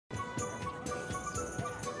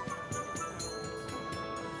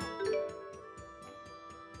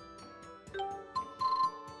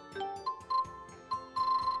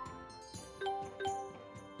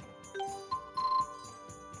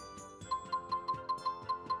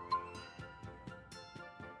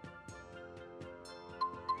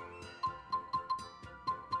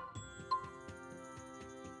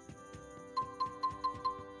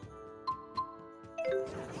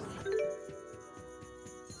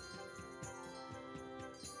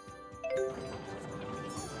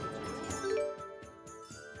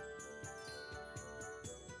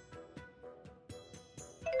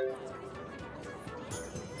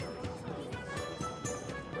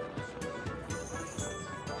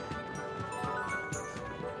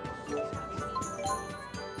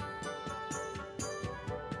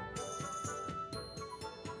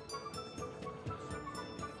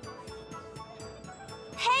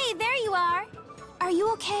Hey, there you are! Are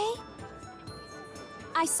you okay?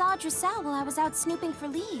 I saw Drissel while I was out snooping for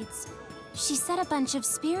leads. She said a bunch of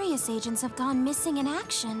spurious agents have gone missing in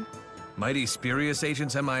action. Mighty spurious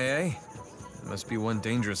agents MIA? It must be one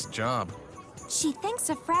dangerous job. She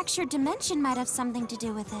thinks a fractured dimension might have something to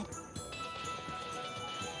do with it.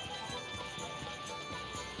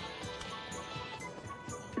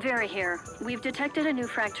 Very here. We've detected a new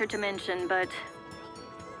fractured dimension, but...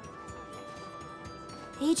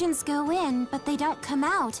 Agents go in, but they don't come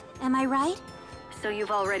out. Am I right? So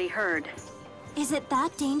you've already heard. Is it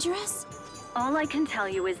that dangerous? All I can tell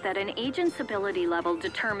you is that an agent's ability level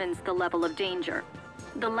determines the level of danger.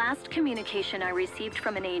 The last communication I received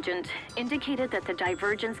from an agent indicated that the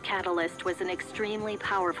Divergence Catalyst was an extremely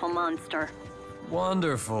powerful monster.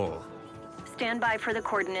 Wonderful. Stand by for the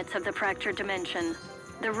coordinates of the fractured dimension.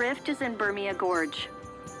 The rift is in Burmia Gorge.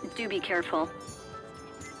 Do be careful.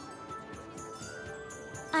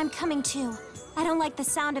 I'm coming too. I don't like the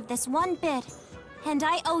sound of this one bit. And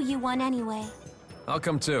I owe you one anyway. I'll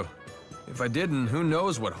come too. If I didn't, who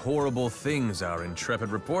knows what horrible things our intrepid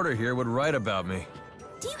reporter here would write about me.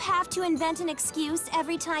 Do you have to invent an excuse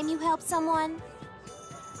every time you help someone?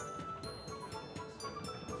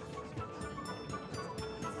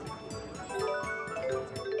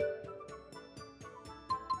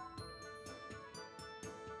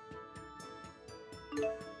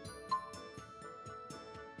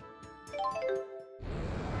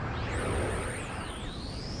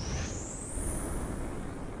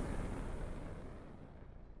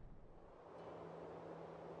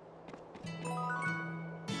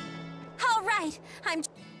 I'm...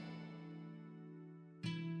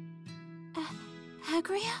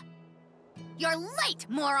 Agria? You're late,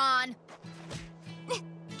 moron!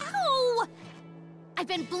 Ow! I've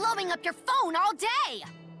been blowing up your phone all day!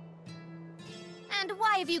 And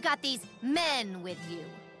why have you got these men with you?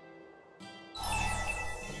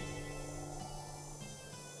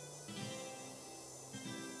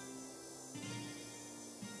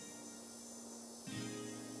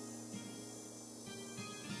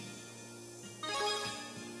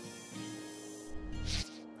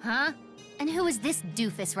 Huh? And who is this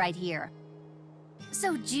doofus right here?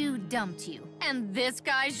 So Jude dumped you, and this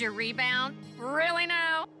guy's your rebound? Really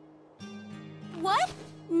now? What?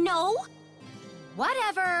 No?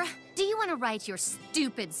 Whatever. Do you want to write your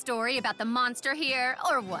stupid story about the monster here,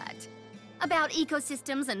 or what? About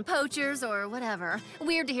ecosystems and poachers, or whatever.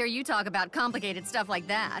 Weird to hear you talk about complicated stuff like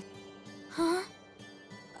that. Huh?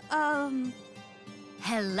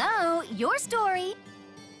 Hello, your story.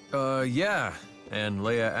 Yeah. And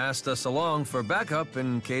Leia asked us along for backup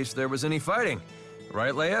in case there was any fighting.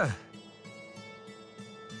 Right, Leia?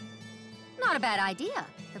 Not a bad idea.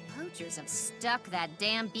 The poachers have stuck that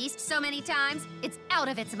damn beast so many times, it's out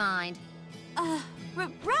of its mind.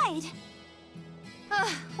 Right.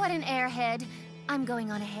 What an airhead. I'm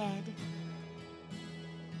going on ahead.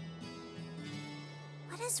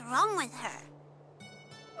 What is wrong with her?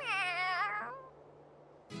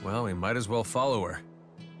 Well, we might as well follow her.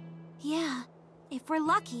 Yeah. If we're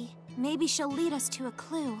lucky, maybe she'll lead us to a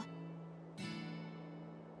clue.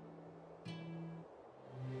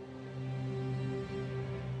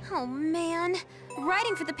 Oh man,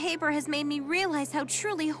 writing for the paper has made me realize how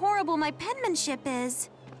truly horrible my penmanship is.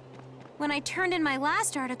 When I turned in my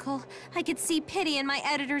last article, I could see pity in my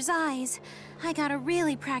editor's eyes. I gotta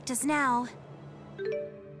really practice now.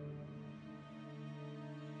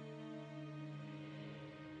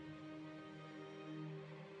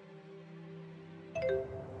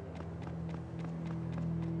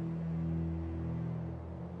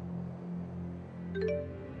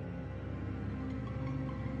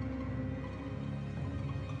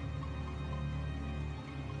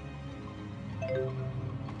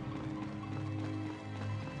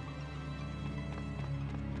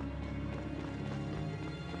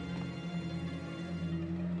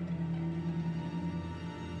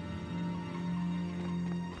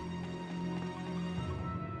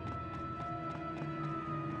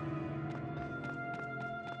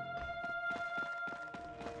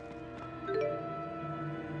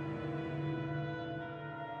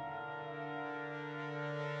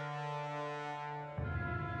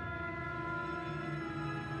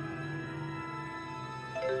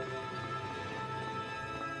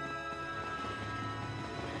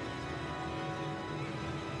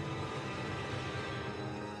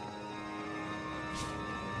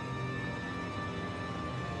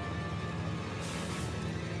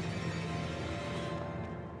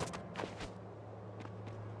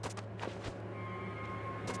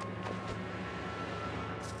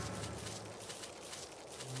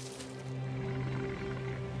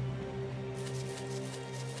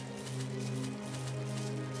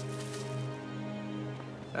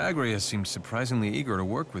 Agria seems surprisingly eager to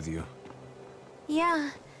work with you. Yeah,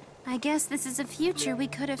 I guess this is a future we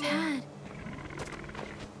could have had.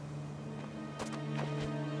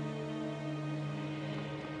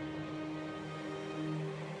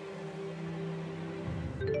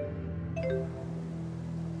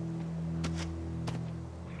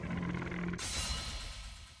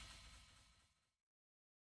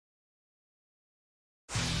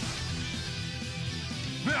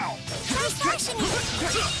 Now! Try slashing it!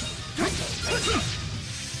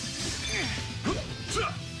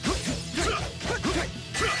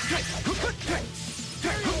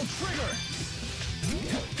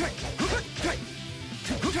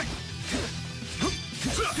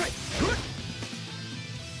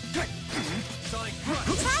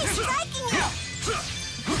 Try striking it!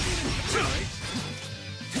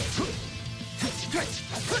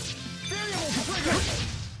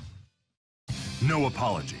 No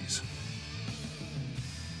apologies.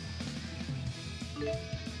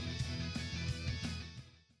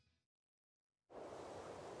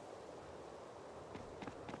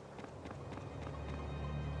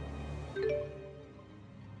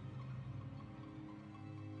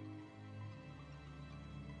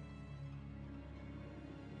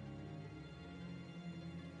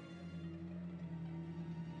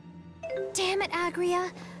 Damn it,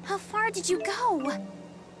 Agria. How far did you go?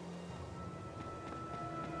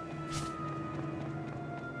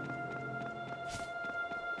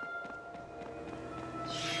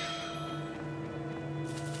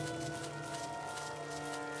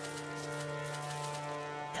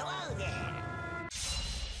 Hello there.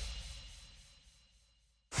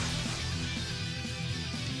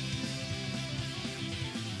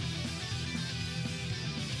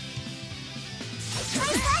 Try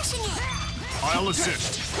slashing it! I'll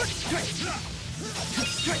assist.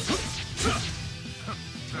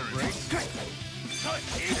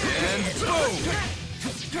 And boom!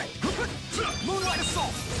 Moonlight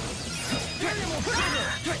assault. Variable trigger.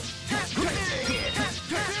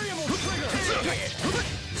 Variable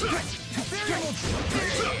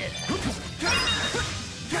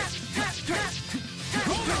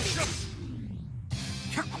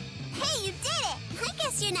Hey, you did it! I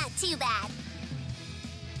guess you're not too bad.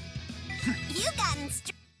 You've gotten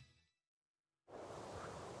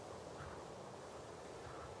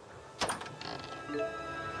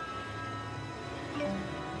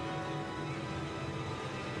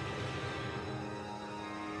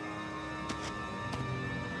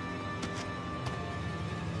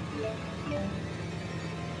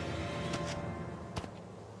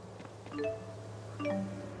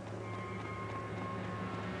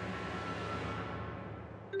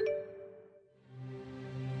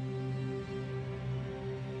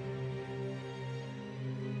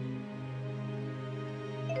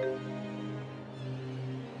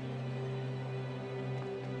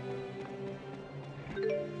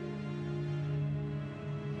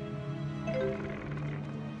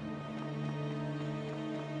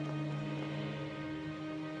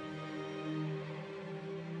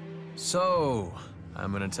So,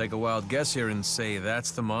 I'm gonna take a wild guess here and say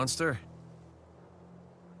that's the monster?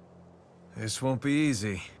 This won't be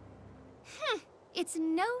easy. It's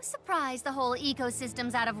no surprise the whole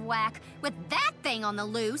ecosystem's out of whack with that thing on the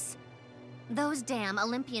loose. Those damn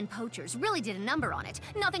Olympian poachers really did a number on it.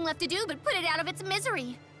 Nothing left to do but put it out of its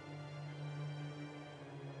misery.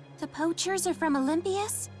 The poachers are from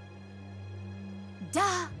Olympias?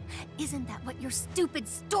 Duh! Isn't that what your stupid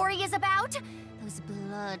story is about? Those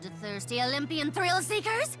bloodthirsty Olympian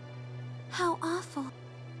thrill-seekers? How awful.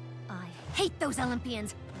 I hate those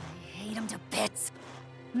Olympians. I hate them to bits.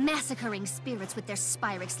 Massacring spirits with their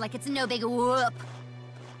Spyrex like it's no big whoop.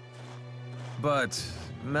 But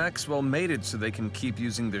Maxwell made it so they can keep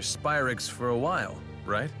using their Spyrex for a while,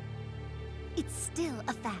 right? It's still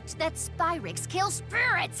a fact that Spyrex kill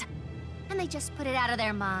spirits! And they just put it out of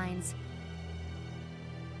their minds.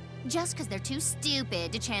 Just because they're too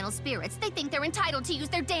stupid to channel spirits, they think they're entitled to use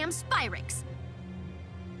their damn Spyrex.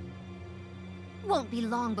 Won't be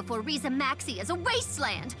long before Riza Maxi is a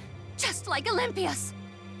wasteland, just like Olympias.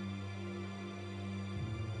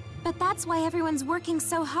 But that's why everyone's working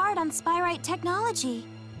so hard on Spyrite technology.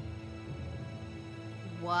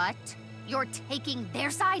 What? You're taking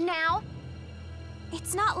their side now?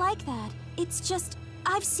 It's not like that. It's just,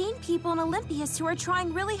 I've seen people in Olympias who are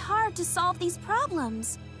trying really hard to solve these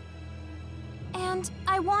problems. And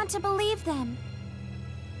I want to believe them.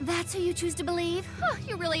 That's who you choose to believe? Huh,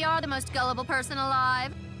 you really are the most gullible person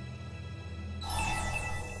alive.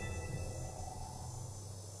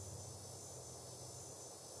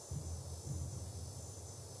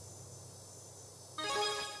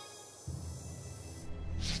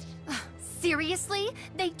 Seriously?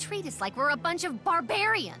 They treat us like we're a bunch of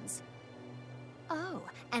barbarians. Oh,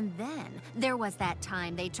 and then there was that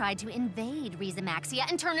time they tried to invade Rizamaxia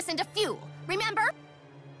and turn us into fuel. Remember?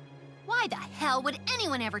 Why the hell would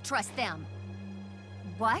anyone ever trust them?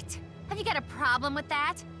 What? Have you got a problem with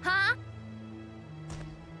that? Huh?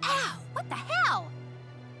 Ow! What the hell?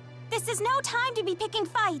 This is no time to be picking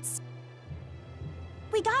fights.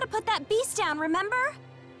 We gotta put that beast down, remember?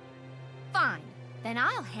 Fine. Then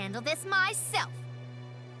I'll handle this myself.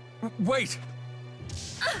 Wait!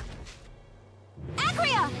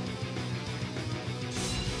 Agria!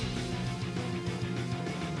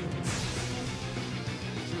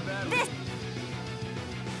 This...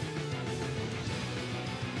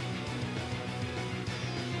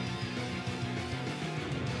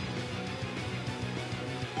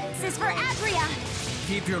 This is for Agria!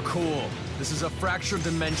 Keep your cool. This is a fractured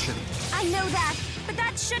dimension. I know that, but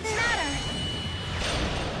that shouldn't matter.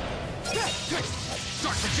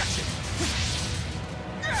 Dark projection!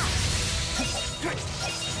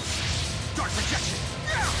 Dark projection!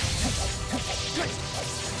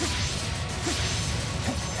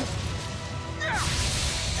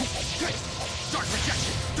 Dark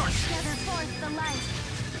projection! Dark. Together forth the light.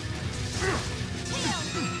 Heal!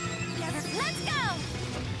 Together, let's go!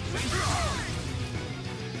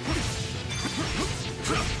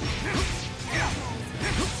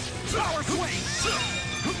 Power swing!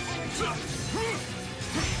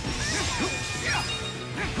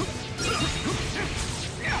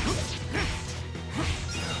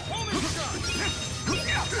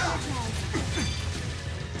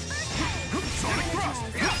 Sonic thrust!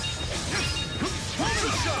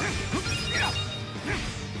 Homing shot!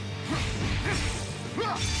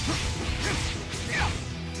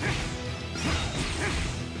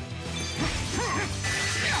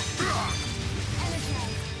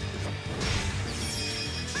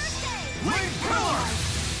 Ring pillar!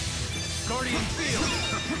 Guardian field!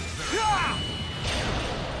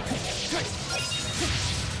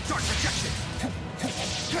 Dark projection!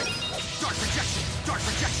 Dark projection! Dark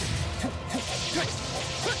projection!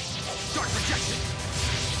 Dark projection!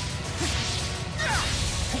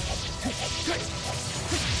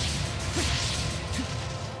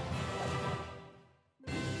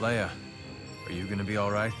 Leia, are you gonna be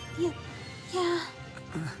all right? Yeah.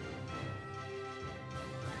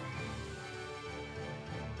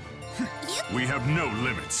 We have no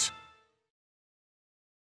limits.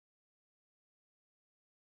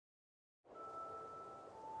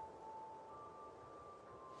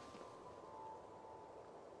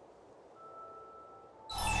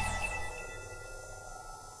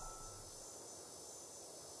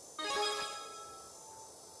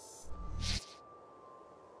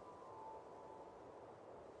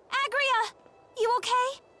 Agria! You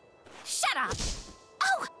okay? Shut up!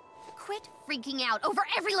 Oh! Quit freaking out over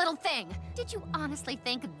every little thing! Did you honestly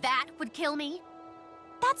think that would kill me?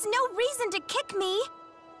 That's no reason to kick me!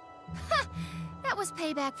 Ha! That was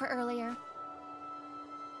payback for earlier.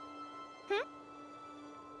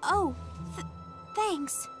 Oh,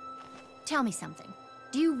 thanks. Tell me something.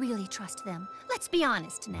 Do you really trust them? Let's be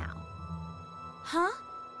honest now. Huh?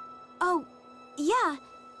 Oh, yeah.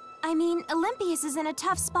 I mean, Olympius is in a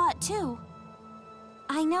tough spot, too.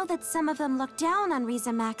 I know that some of them look down on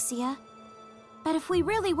Rizamaxia, but if we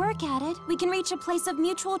really work at it, we can reach a place of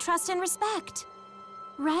mutual trust and respect.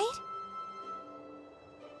 Right?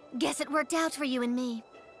 Guess it worked out for you and me.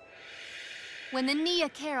 When the Nia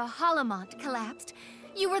Kara Holomont collapsed,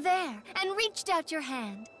 you were there and reached out your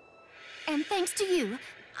hand. And thanks to you,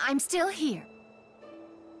 I'm still here.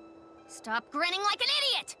 Stop grinning like an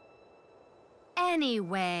idiot!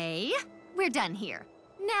 Anyway, we're done here.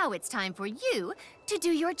 Now it's time for you to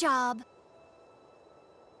do your job.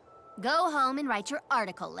 Go home and write your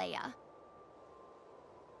article, Leia.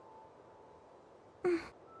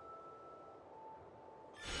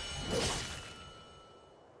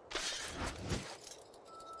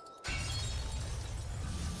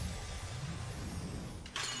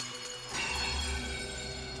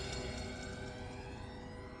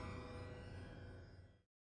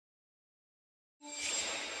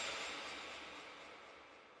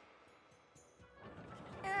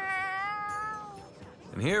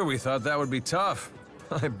 And here we thought that would be tough.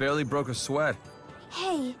 I barely broke a sweat.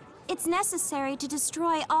 Hey, it's necessary to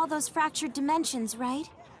destroy all those fractured dimensions, right?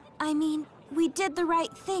 I mean, we did the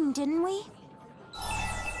right thing, didn't we?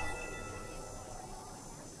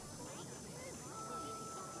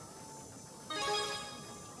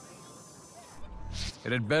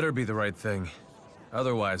 It had better be the right thing.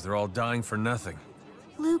 Otherwise, they're all dying for nothing.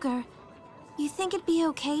 Luger, you think it'd be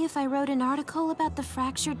okay if I wrote an article about the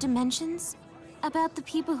fractured dimensions? About the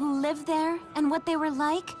people who lived there, and what they were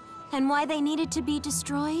like, and why they needed to be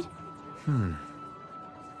destroyed?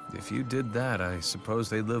 If you did that, I suppose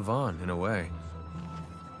they'd live on, in a way.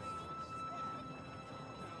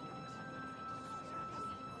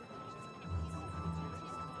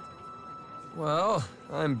 Well,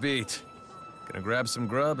 I'm beat. Gonna grab some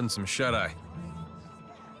grub and some shut-eye.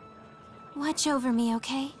 Watch over me,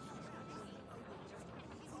 okay?